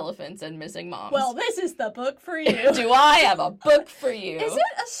psychics, elephants, and missing moms. Well, this is the book for you. Do I have a book for you? Is it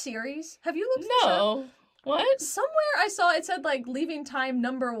a series? Have you looked this up? No. What? Somewhere I saw it said, like, Leaving Time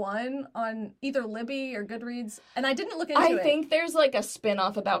 #1 on either Libby or Goodreads, and I didn't look into it. I think there's, like, a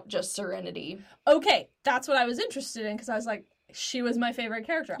spin-off about just Serenity. Okay, that's what I was interested in, because I was like, she was my favorite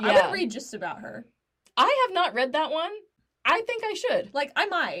character. Yeah. I would read just about her. I have not read that one. I think I should. Like, I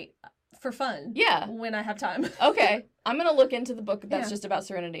might, for fun. Yeah. When I have time. Okay. I'm gonna look into the book that's just about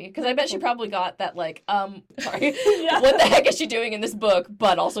Serenity, because I bet she probably got that, like, sorry, what the heck is she doing in this book,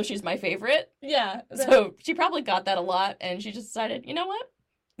 but also she's my favorite. Yeah. So she probably got that a lot, and she just decided, you know what?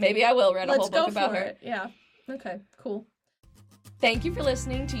 Maybe I will read a whole book about her. Yeah. Okay, cool. Thank you for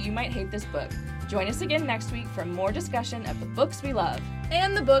listening to You Might Hate This Book. Join us again next week for more discussion of the books we love.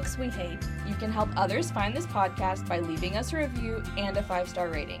 And the books we hate. You can help others find this podcast by leaving us a review and a 5-star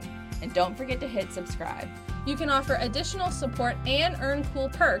rating. And don't forget to hit subscribe. You can offer additional support and earn cool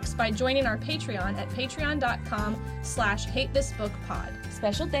perks by joining our Patreon at patreon.com/hatethisbookpod.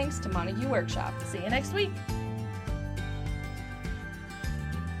 Special thanks to Montague Workshop. See you next week.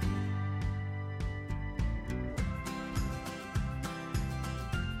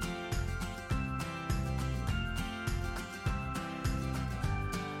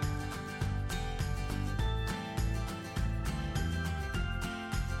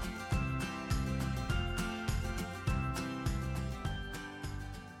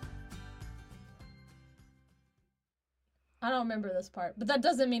 I don't remember this part, but that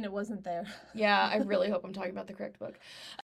doesn't mean it wasn't there. Yeah, I really hope I'm talking about the correct book.